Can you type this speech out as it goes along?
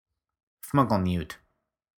Fmuggle-Newt.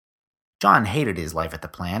 John hated his life at the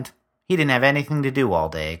plant. He didn't have anything to do all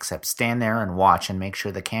day except stand there and watch and make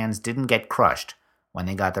sure the cans didn't get crushed when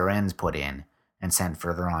they got their ends put in and sent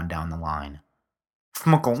further on down the line.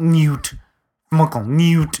 Fmuggle-Newt!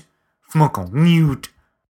 Fmuggle-Newt! Fmuggle-Newt!